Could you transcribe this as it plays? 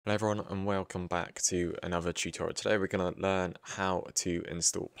Hello everyone and welcome back to another tutorial. Today we're going to learn how to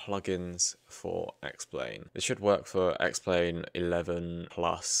install plugins for X-Plane. This should work for X-Plane 11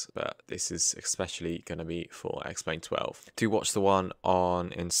 plus, but this is especially going to be for X-Plane 12. Do watch the one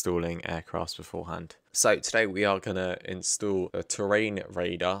on installing aircrafts beforehand. So today we are going to install a terrain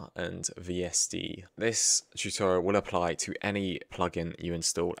radar and VSD. This tutorial will apply to any plugin you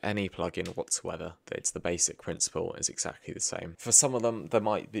install, any plugin whatsoever. It's the basic principle is exactly the same. For some of them there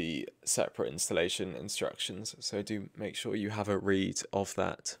might be separate installation instructions, so do make sure you have a read of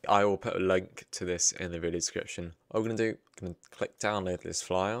that. I will put a link to this in the video description. What I'm going to do, I'm going to click download this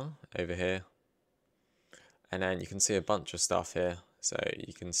flyer over here, and then you can see a bunch of stuff here. So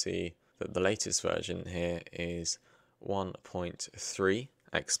you can see that the latest version here is 1.3,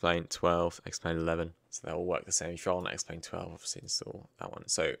 X-Plane 12, X-Plane 11. So they all work the same. If you're on X-Plane 12, obviously install that one.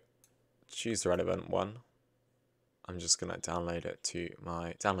 So choose the relevant one. I'm just going to download it to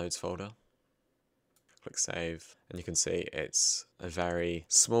my downloads folder. Click save, and you can see it's a very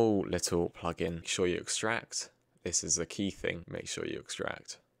small little plugin. Make sure you extract. This is a key thing. Make sure you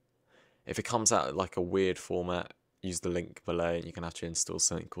extract. If it comes out like a weird format, use the link below and you can actually install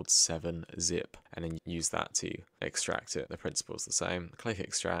something called 7-zip and then use that to extract it. The principle is the same. Click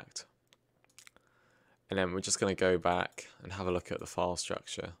extract, and then we're just going to go back and have a look at the file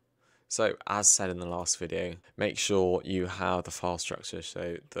structure. So as said in the last video, make sure you have the file structure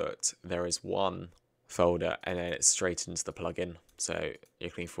so that there is one folder and then it's straight into the plugin. So you're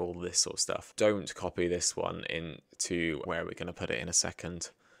looking for all this sort of stuff. Don't copy this one into where we're going to put it in a second.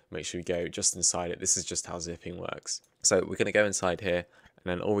 Make sure you go just inside it. This is just how zipping works. So we're going to go inside here, and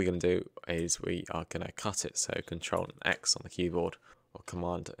then all we're going to do is we are going to cut it. So Control and X on the keyboard, or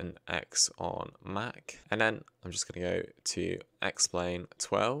Command and X on Mac. And then I'm just going to go to X-Plane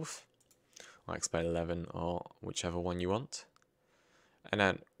 12, or X-Plane 11, or whichever one you want. And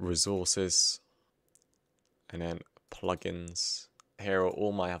then Resources, and then Plugins. Here are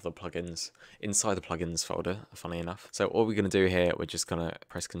all my other plugins inside the plugins folder, funny enough. So all we're going to do here, we're just going to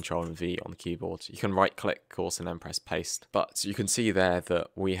press Control and V on the keyboard. You can right click, of course, and then press paste. But you can see there that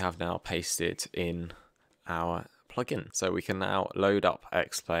we have now pasted in our plugin. So we can now load up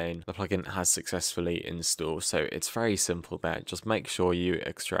X-Plane. The plugin has successfully installed. So it's very simple there. Just make sure you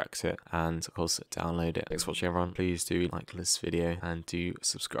extract it and of course download it. Thanks for watching everyone. Please do like this video and do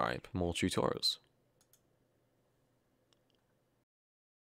subscribe for more tutorials.